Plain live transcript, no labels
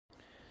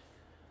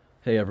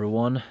Hey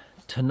everyone,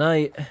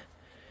 tonight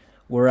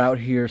we're out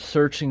here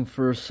searching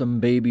for some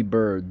baby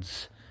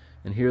birds,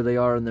 and here they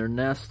are in their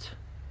nest.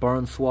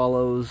 Barn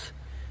swallows,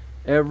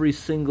 every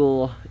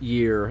single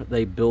year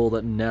they build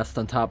a nest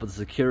on top of the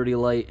security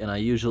light, and I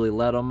usually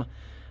let them.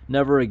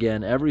 Never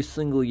again. Every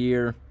single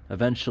year,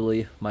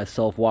 eventually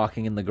myself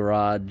walking in the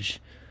garage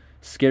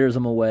scares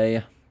them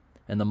away,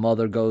 and the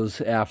mother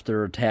goes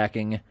after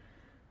attacking,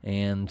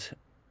 and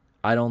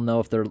I don't know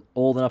if they're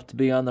old enough to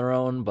be on their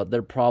own, but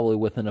they're probably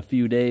within a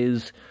few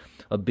days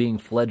of being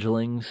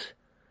fledglings.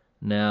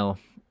 Now,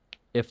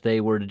 if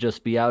they were to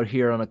just be out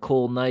here on a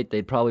cold night,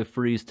 they'd probably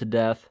freeze to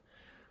death.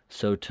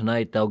 So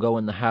tonight they'll go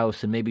in the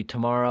house, and maybe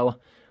tomorrow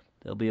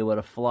they'll be able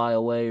to fly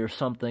away or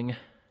something.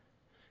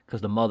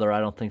 Because the mother, I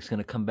don't think, is going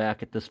to come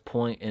back at this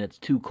point, and it's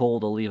too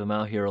cold to leave them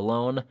out here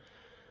alone.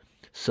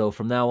 So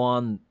from now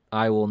on,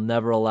 I will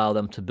never allow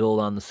them to build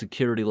on the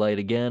security light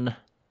again.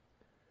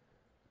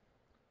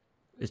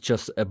 It's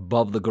just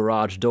above the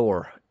garage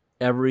door.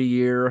 Every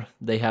year,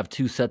 they have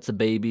 2 sets of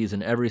babies,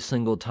 and every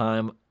single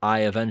time,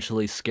 I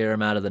eventually scare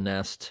them out of the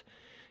nest.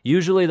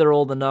 Usually, they're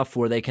old enough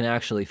where they can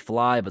actually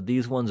fly, but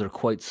these ones are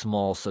quite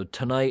small. So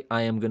tonight,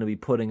 I am going to be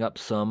putting up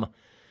some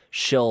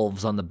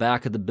shelves on the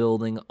back of the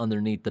building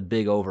underneath the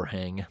big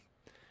overhang.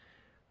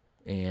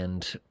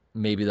 And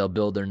maybe they'll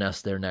build their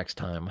nest there next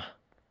time.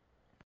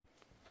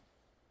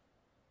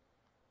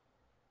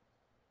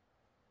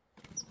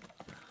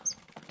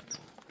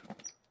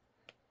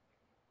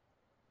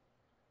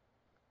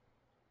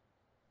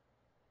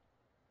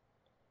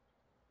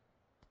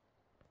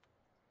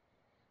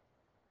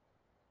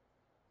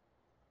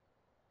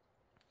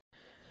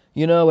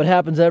 You know, it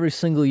happens every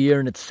single year,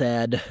 and it's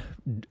sad.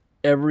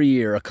 Every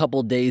year, a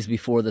couple days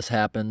before this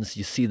happens,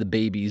 you see the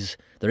babies.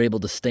 They're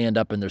able to stand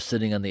up, and they're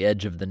sitting on the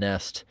edge of the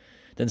nest.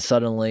 Then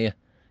suddenly,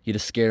 you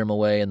just scare them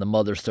away, and the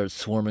mother starts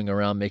swarming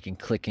around, making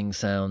clicking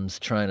sounds,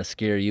 trying to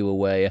scare you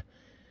away.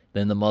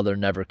 Then the mother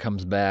never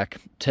comes back.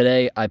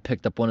 Today, I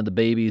picked up one of the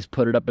babies,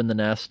 put it up in the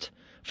nest,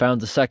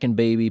 found the second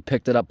baby,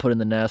 picked it up, put it in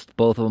the nest.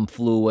 Both of them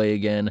flew away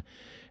again.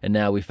 And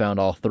now we found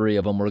all 3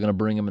 of them. We're going to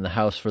bring them in the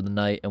house for the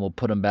night, and we'll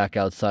put them back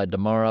outside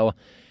tomorrow.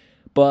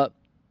 But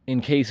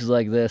in cases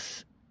like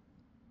this,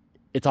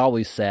 it's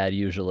always sad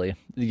usually.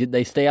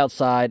 They stay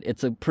outside.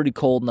 It's a pretty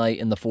cold night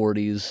in the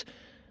 40s.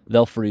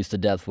 They'll freeze to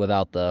death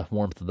without the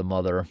warmth of the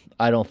mother.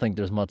 I don't think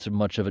there's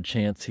much of a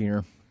chance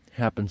here. It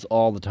happens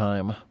all the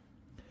time.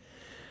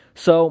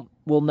 So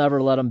we'll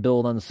never let them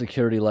build on the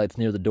security lights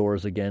near the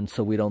doors again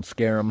so we don't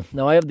scare them.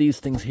 Now I have these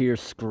things here,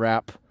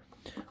 scrap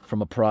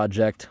from a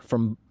project.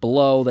 From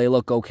below, they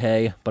look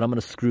okay, but I'm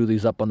going to screw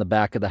these up on the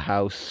back of the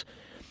house,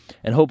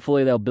 and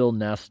hopefully they'll build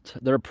nests.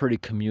 They're a pretty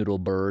communal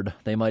bird.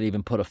 They might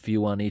even put a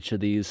few on each of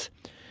these.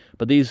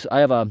 But these, I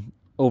have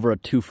over a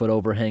 2-foot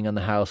overhang on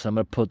the house. I'm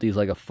going to put these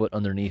like a foot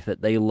underneath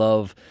it. They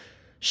love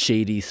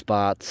shady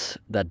spots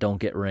that don't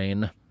get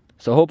rain.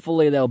 So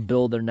hopefully they'll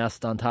build their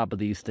nest on top of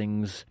these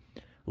things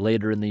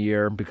later in the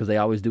year, because they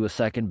always do a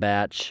second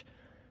batch.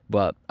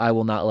 But I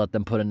will not let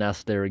them put a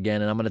nest there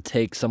again. And I'm going to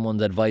take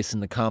someone's advice in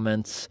the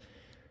comments.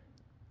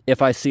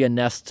 If I see a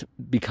nest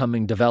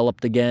becoming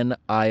developed again,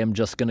 I am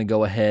just going to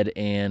go ahead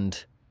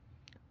and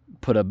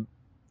put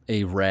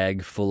a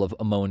rag full of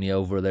ammonia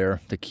over there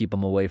to keep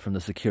them away from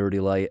the security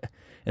light.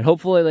 And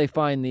hopefully they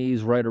find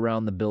these right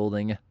around the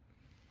building.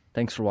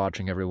 Thanks for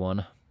watching,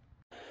 everyone.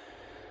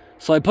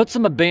 So I put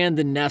some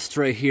abandoned nests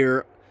right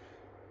here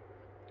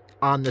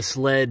on this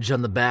ledge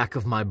on the back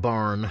of my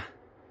barn.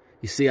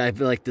 You see, I have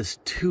like this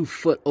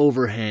 2-foot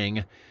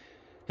overhang,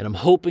 and I'm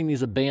hoping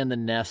these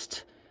abandoned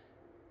nests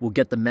will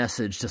get the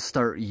message to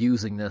start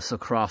using this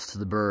across to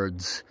the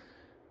birds.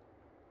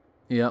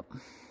 Yep.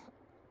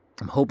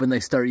 I'm hoping they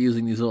start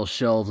using these little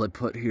shelves I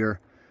put here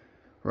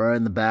right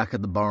in the back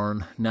of the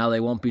barn. Now they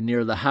won't be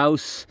near the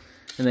house,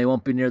 and they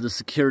won't be near the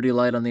security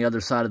light on the other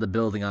side of the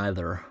building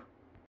either.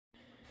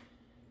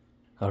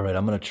 All right,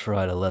 I'm going to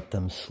try to let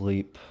them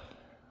sleep.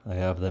 I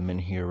have them in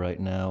here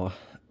right now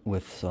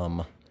with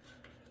some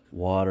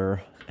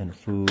water and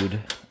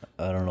food.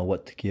 I don't know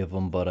what to give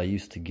them, but I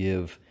used to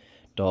give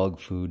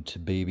dog food to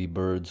baby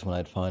birds when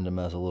I'd find them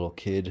as a little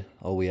kid.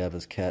 All we have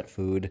is cat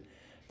food.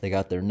 They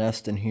got their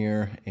nest in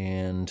here,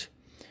 and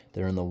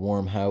they're in the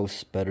warm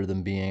house, better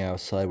than being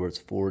outside where it's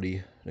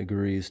 40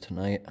 degrees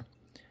tonight.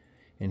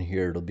 In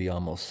here it'll be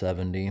almost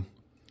 70.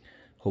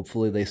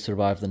 Hopefully they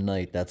survive the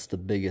night. That's the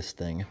biggest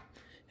thing.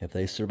 If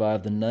they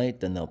survive the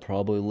night, then they'll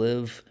probably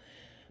live.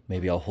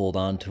 Maybe I'll hold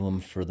on to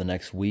them for the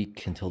next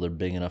week until they're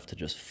big enough to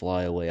just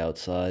fly away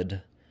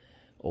outside.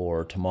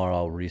 Or tomorrow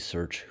I'll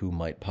research who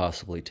might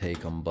possibly take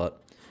them.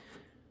 But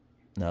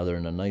now they're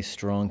in a nice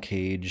strong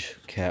cage.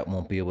 Cat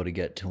won't be able to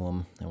get to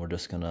them. And we're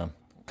just going to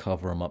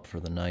cover them up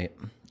for the night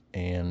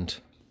and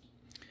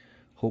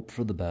hope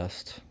for the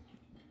best.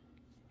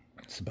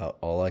 It's about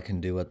all I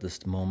can do at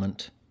this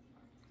moment.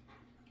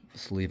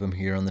 Just leave them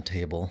here on the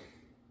table.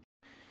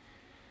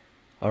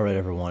 Alright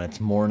everyone, it's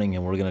morning,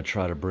 and we're going to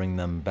try to bring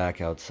them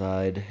back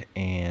outside,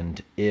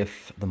 and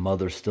if the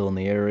mother's still in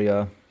the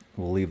area,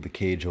 we'll leave the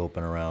cage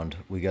open around.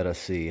 We gotta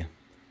see.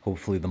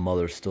 Hopefully the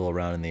mother's still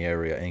around in the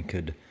area and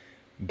could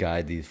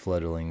guide these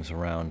fledglings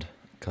around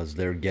because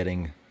they're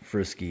getting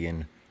frisky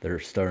and they're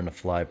starting to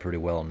fly pretty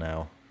well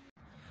now.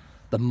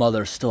 The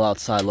mother's still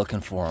outside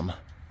looking for them.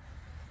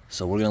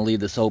 So we're going to leave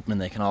this open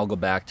and they can all go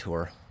back to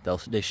her.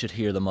 They should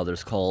hear the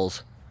mother's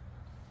calls.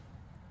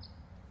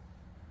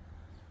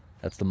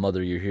 That's the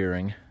mother you're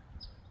hearing.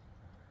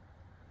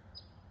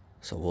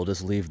 So we'll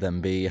just leave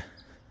them be.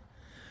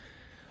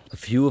 A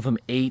few of them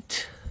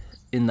ate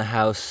in the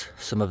house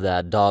some of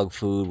that dog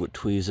food with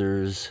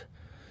tweezers.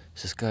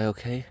 Is this guy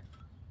okay?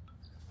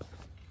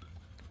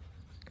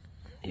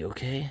 You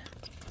okay?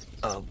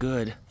 Oh,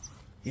 good.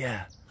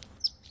 Yeah.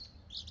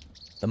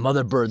 The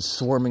mother bird's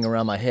swarming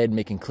around my head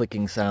making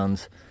clicking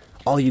sounds.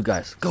 All you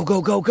guys, go,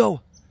 go, go,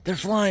 go! They're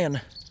flying!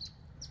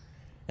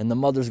 And the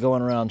mother's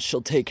going around,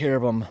 she'll take care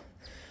of them.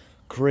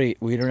 Great,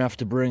 we don't have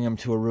to bring them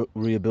to a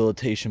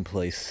rehabilitation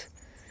place.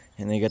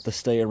 And they get to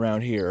stay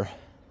around here.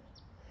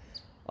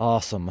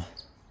 Awesome.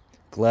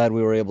 Glad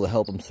we were able to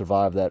help them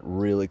survive that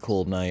really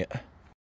cold night.